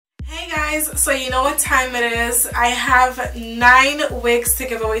Hey guys, so you know what time it is. I have 9 wigs to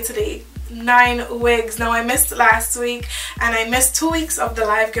give away today. 9 wigs. Now I missed last week and I missed 2 weeks of the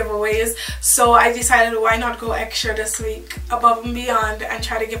live giveaways, so I decided why not go extra this week above and beyond and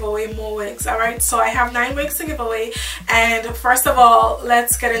try to give away more wigs. Alright, so I have 9 wigs to give away, and first of all,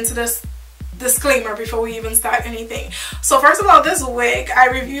 let's get into this disclaimer before we even start anything. So first of all, this wig, I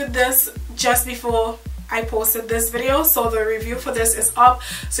reviewed this just before I posted this video, so the review for this is up,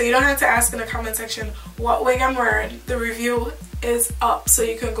 so you don't have to ask in the comment section what wig I'm wearing. The review is up, so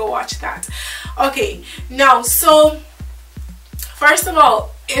you can go watch that. Okay, now, so first of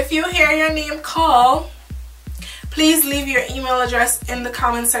all, if you hear your name call, please leave your email address in the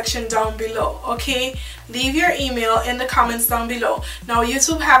comment section down below. Okay, leave your email in the comments down below. Now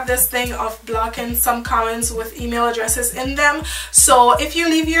YouTube have this thing of blocking some comments with email addresses in them, so if you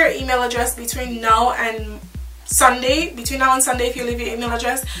leave your email address between now and Sunday, if you leave your email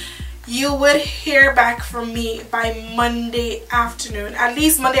address, you would hear back from me by Monday afternoon, at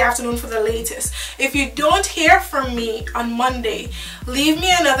least Monday afternoon for the latest. If you don't hear from me on Monday, leave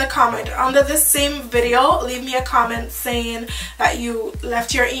me another comment under this same video. Leave me a comment saying that you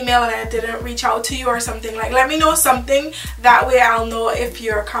left your email and I didn't reach out to you or something. Like, let me know something, that way I'll know if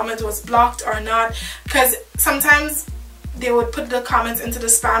your comment was blocked or not, because sometimes they would put the comments into the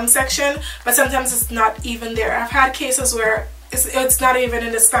spam section, but sometimes it's not even there. I've had cases where it's not even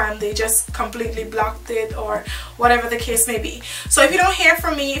in the spam, they just completely blocked it or whatever the case may be. So if you don't hear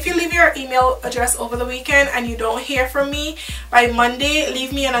from me, if you leave your email address over the weekend and you don't hear from me by Monday,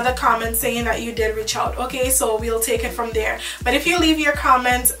 leave me another comment saying that you did reach out. Okay, so we'll take it from there. But if you leave your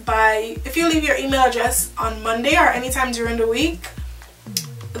comment if you leave your email address on Monday or anytime during the week,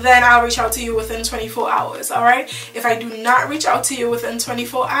 then I'll reach out to you within 24 hours. Alright, if I do not reach out to you within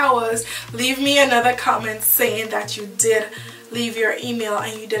 24 hours, leave me another comment saying that you did leave your email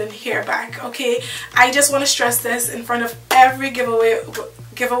and you didn't hear back. Okay, I just want to stress this in front of every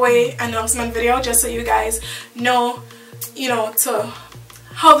giveaway announcement video, just so you guys know, you know, to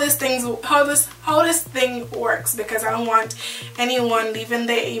how this thing works, because I don't want anyone leaving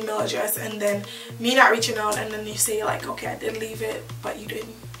their email address and then me not reaching out and then you say like, okay, I did leave it but you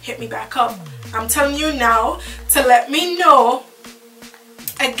didn't hit me back up. I'm telling you now to let me know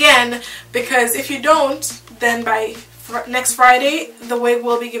again, because if you don't, then by next Friday the wig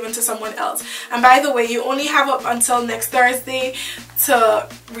will be given to someone else. And by the way, you only have up until next Thursday to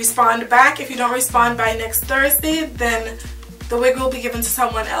respond back. If you don't respond by next Thursday, then the wig will be given to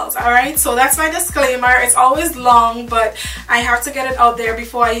someone else. Alright, so that's my disclaimer. It's always long, but I have to get it out there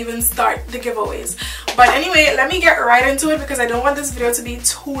before I even start the giveaways. But anyway, let me get right into it because I don't want this video to be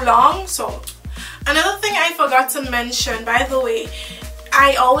too long. So another thing I forgot to mention, by the way,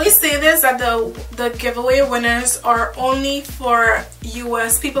 I always say this, that the giveaway winners are only for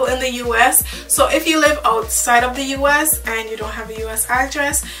US people in the US. So if you live outside of the US and you don't have a US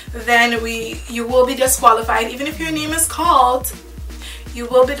address, then you will be disqualified. Even if your name is called, you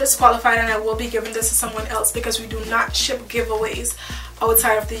will be disqualified and I will be giving this to someone else, because we do not ship giveaways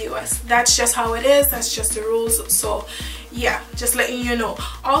outside of the US. That's just how it is, that's just the rules. So yeah, just letting you know.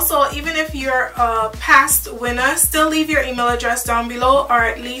 Also, even if you're a past winner, still leave your email address down below, or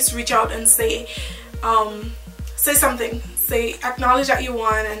at least reach out and say something, acknowledge that you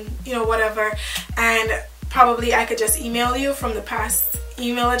won, and you know, whatever, and probably I could just email you from the past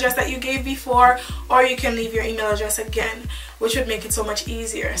email address that you gave before, or you can leave your email address again, which would make it so much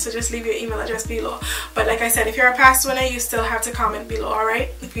easier. So just leave your email address below. But like I said, if you're a past winner, you still have to comment below.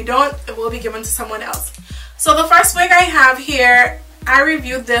 Alright, if you don't, it will be given to someone else. So the first wig I have here, I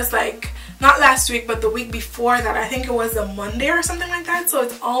reviewed this like not last week but the week before that. I think it was a Monday or something like that, so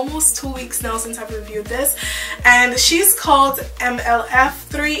it's almost 2 weeks now since I've reviewed this. And she's called MLF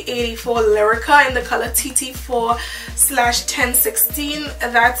 384 Lyrica in the color TT4/1016.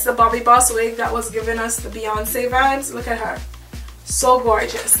 That's the Bobby Boss wig that was giving us the Beyonce vibes. Look at her, so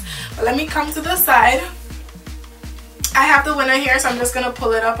gorgeous. But let me come to the side. I have the winner here, so I'm just gonna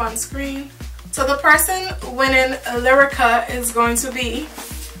pull it up on screen. So the person winning Lyrica is going to be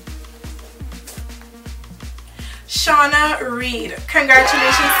Shauna Reed.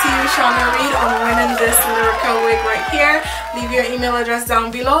 Congratulations to you, Shauna Reed, on winning this Lyrica wig right here. Leave your email address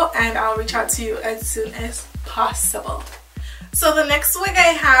down below and I'll reach out to you as soon as possible. So the next wig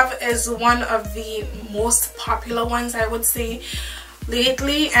I have is one of the most popular ones, I would say.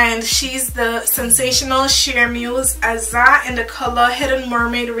 lately, and she's the Sensational Sheer Muse Azza in the color Hidden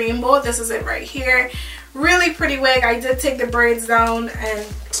Mermaid Rainbow. This is it right here. Really pretty wig. I did take the braids down, and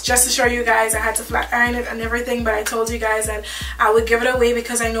just to show you guys, I had to flat iron it and everything, but I told you guys that I would give it away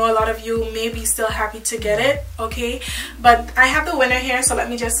because I know a lot of you may be still happy to get it, okay? But I have the winner here, so let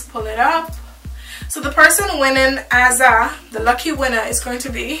me just pull it up. So the person winning Azza, the lucky winner, is going to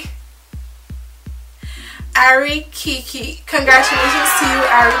be Ari Kiki. Congratulations to you,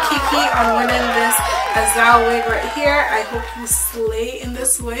 Ari Kiki, on winning this Azza wig right here. I hope you slay in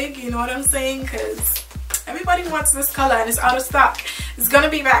this wig, you know what I'm saying? Because everybody wants this color and it's out of stock. It's gonna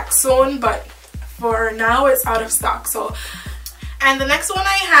be back soon, but for now it's out of stock. So, and the next one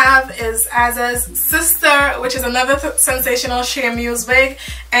I have is Azza's sister, which is another Sensational Sheer Muse wig,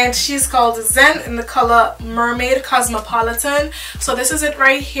 and she's called Zen in the color Mermaid Cosmopolitan. So this is it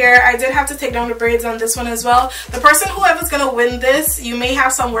right here. I did have to take down the braids on this one as well. The person, whoever's gonna win this, you may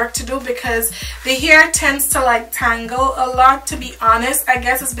have some work to do because the hair tends to like tangle a lot, to be honest. I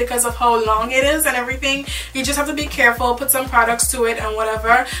guess it's because of how long it is and everything. You just have to be careful, put some products to it and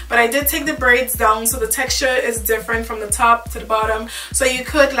whatever. But I did take the braids down, so the texture is different from the top to the bottom. So you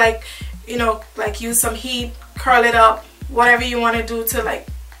could, like, you know, like use some heat, curl it up, whatever you want to do to like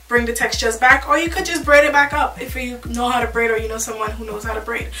bring the textures back, or you could just braid it back up if you know how to braid, or you know someone who knows how to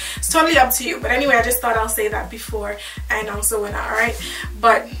braid. It's totally up to you. But anyway, I just thought I'll say that before I announce the winner. Alright,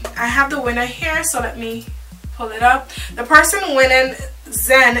 but I have the winner here, so let me pull it up. The person winning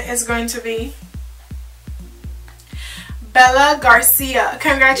Zen is going to be Bella Garcia.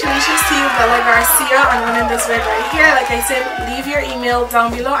 Congratulations to you, Bella Garcia, on winning this wig right here. Like I said, leave your email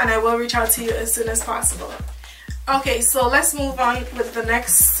down below and I will reach out to you as soon as possible. Okay, so let's move on with the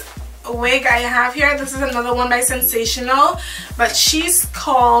next wig I have here. This is another one by Sensational, but she's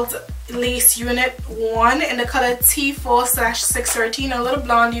called Lace Unit 1 in the color T4/613, a little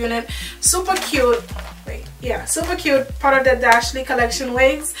blonde unit. Super cute. Wait, yeah, super cute. Part of the Dashley collection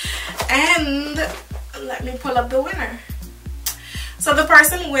wigs. And let me pull up the winner. So the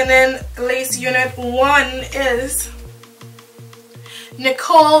person winning Lace Unit 1 is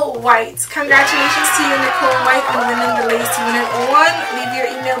Nicole White. Congratulations to you, Nicole White, on winning the Lace Unit 1. Leave your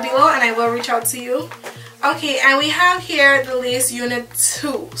email below and I will reach out to you. Okay, and we have here the Lace Unit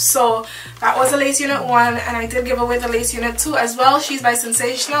 2. So that was the Lace Unit 1, and I did give away the Lace Unit 2 as well. She's by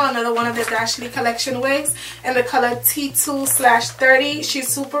Sensational, another one of the Dashley collection wigs in the color T2/30. She's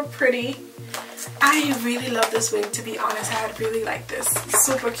super pretty. I really love this wig, to be honest. I really like this.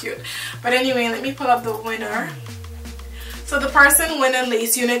 Super cute. But anyway, let me pull up the winner. So the person winning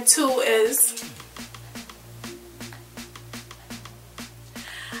Lace Unit 2 is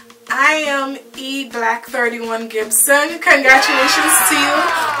I am E Black 31 Gibson. Congratulations to you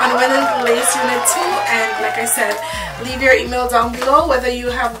on winning the Lace Unit 2, and like I said, leave your email down below, whether you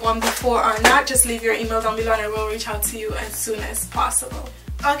have won before or not. Just leave your email down below and I will reach out to you as soon as possible.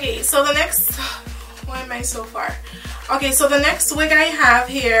 Okay, so the next, why am I so far? Okay, so the next wig I have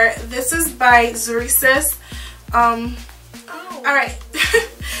here, this is by Zurisis. Alright,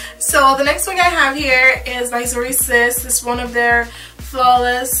 so the next wig I have here is by Zurisis. It's one of their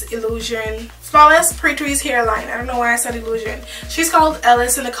Flawless Pre-Tweeze hairline. I don't know why I said illusion. She's called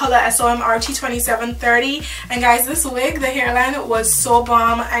Ellis in the color SOMRT2730. And guys, this wig, the hairline was so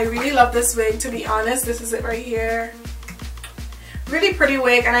bomb. I really love this wig, to be honest. This is it right here. Really pretty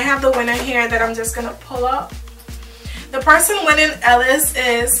wig, and I have the winner here that I'm just gonna pull up. The person winning Ellis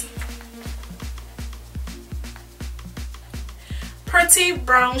is Pretty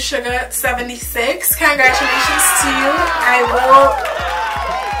Brown Sugar 76. Congratulations to you. I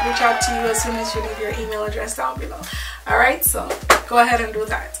will reach out to you as soon as you leave your email address down below. Alright, so go ahead and do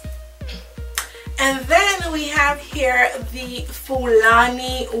that. And then we have here the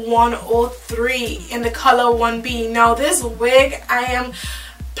Fulani 103 in the color 1B. Now this wig, I am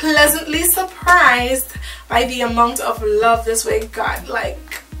pleasantly surprised by the amount of love this wig got.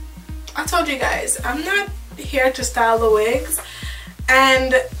 Like, I told you guys, I'm not here to style the wigs,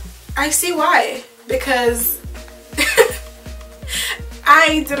 and I see why. Because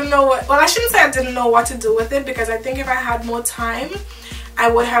I didn't know what, well, I shouldn't say I didn't know what to do with it, because I think if I had more time, I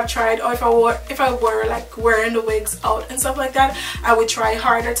would have tried, or if I were like wearing the wigs out and stuff like that, I would try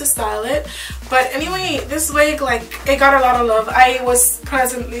harder to style it. But anyway, this wig, like, it got a lot of love. I was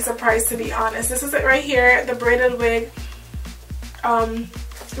pleasantly surprised, to be honest. This is it right here, the braided wig.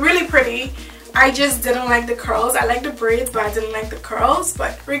 Really pretty. I just didn't like the curls. I like the braids, but I didn't like the curls.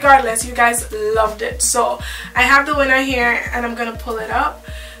 But regardless, you guys loved it. So I have the winner here, and I'm gonna pull it up.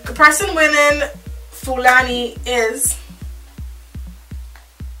 The person winning Fulani is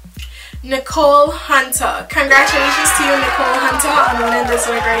Nicole Hunter. Congratulations to you, Nicole Hunter, on winning this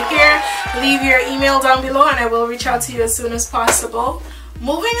wig right here. Leave your email down below and I will reach out to you as soon as possible.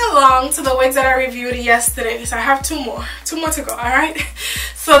 Moving along to the wigs that I reviewed yesterday. So I have two more to go, alright?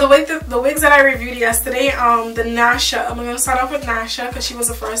 So the wigs that I reviewed yesterday, the Nasha. I'm going to start off with Nasha because she was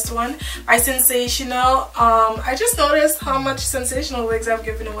the first one. By Sensational. I just noticed how much Sensational wigs I've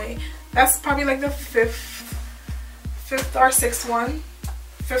given away. That's probably like the fifth or sixth one.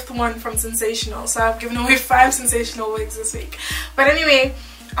 Fifth one from Sensational. So I've given away 5 Sensational wigs this week. But anyway,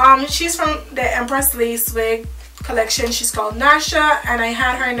 she's from the Empress Lace wig collection. She's called Nasha, and I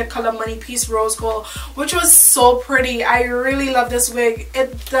had her in the color Money Piece Rose Gold, which was so pretty. I really love this wig.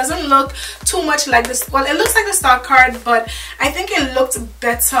 It doesn't look too much like this. Well, it looks like the stock card, but I think it looked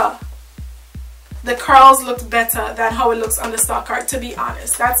better. The curls looked better than how it looks on the stock card, to be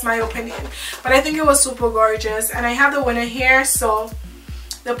honest. That's my opinion. But I think it was super gorgeous, and I have the winner here. So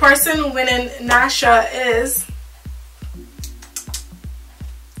the person winning Nasha is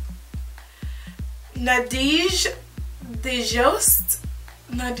Nadege Dejost.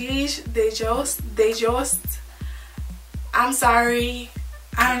 I'm sorry,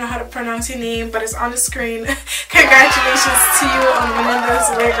 I don't know how to pronounce your name, but it's on the screen. Congratulations to you on winning this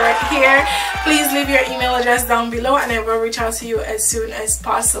wig right here. Please leave your email address down below and I will reach out to you as soon as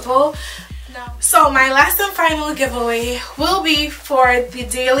possible. So my last and final giveaway will be for the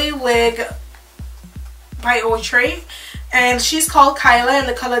daily wig by Outre. And she's called Kyla in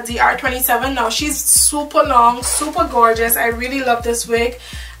the color DR27. Now she's super long, super gorgeous. I really love this wig,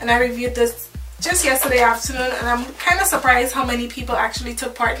 and I reviewed this just yesterday afternoon, and I'm kind of surprised how many people actually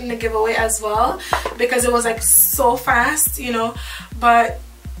took part in the giveaway as well, because it was like so fast, you know. But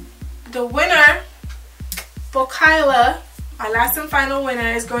the winner for Kyla, my last and final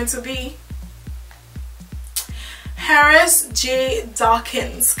winner, is going to be Harris J.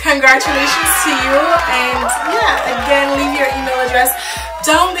 Dawkins. Congratulations to you, and yeah, again, leave your email address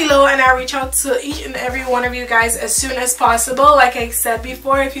down below and I'll reach out to each and every one of you guys as soon as possible. Like I said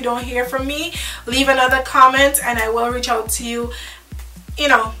before, if you don't hear from me, leave another comment and I will reach out to you. You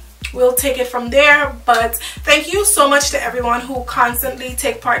know, we'll take it from there. But thank you so much to everyone who constantly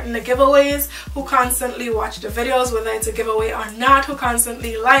take part in the giveaways, who constantly watch the videos, whether it's a giveaway or not, who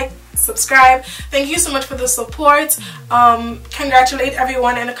constantly like, subscribe. Thank you so much for the support. Congratulate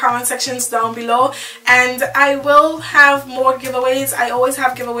everyone in the comment sections down below, and I will have more giveaways. I always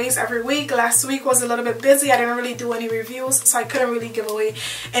have giveaways every week. Last week was a little bit busy. I didn't really do any reviews, so I couldn't really give away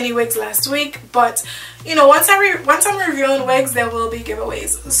any wigs last week, but you know, once I'm reviewing wigs, there will be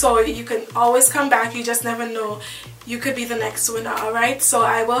giveaways, so you can always come back. You just never know, you could be the next winner. Alright, so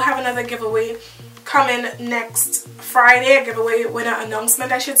I will have another giveaway coming next Friday, a giveaway winner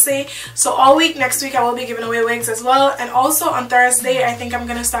announcement, I should say. So all week next week I will be giving away wigs as well, and also on Thursday I think I'm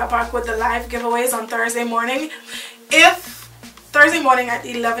gonna start back with the live giveaways on Thursday morning at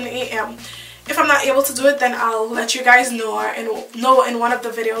 11 a.m. If I'm not able to do it, then I'll let you guys know in one of the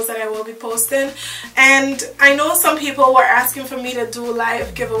videos that I will be posting. And I know some people were asking for me to do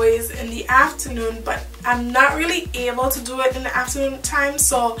live giveaways in the afternoon, but I'm not really able to do it in the afternoon time,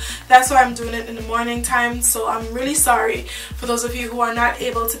 so that's why I'm doing it in the morning time. So I'm really sorry for those of you who are not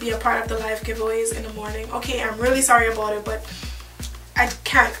able to be a part of the live giveaways in the morning. Okay, I'm really sorry about it, but I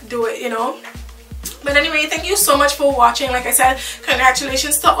can't do it, you know. But anyway, thank you so much for watching. Like I said,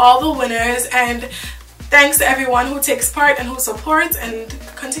 congratulations to all the winners, and thanks to everyone who takes part and who supports and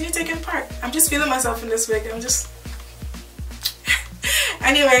continue taking part. I'm just feeling myself in this wig. I'm just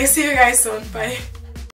anyway, see you guys soon. Bye.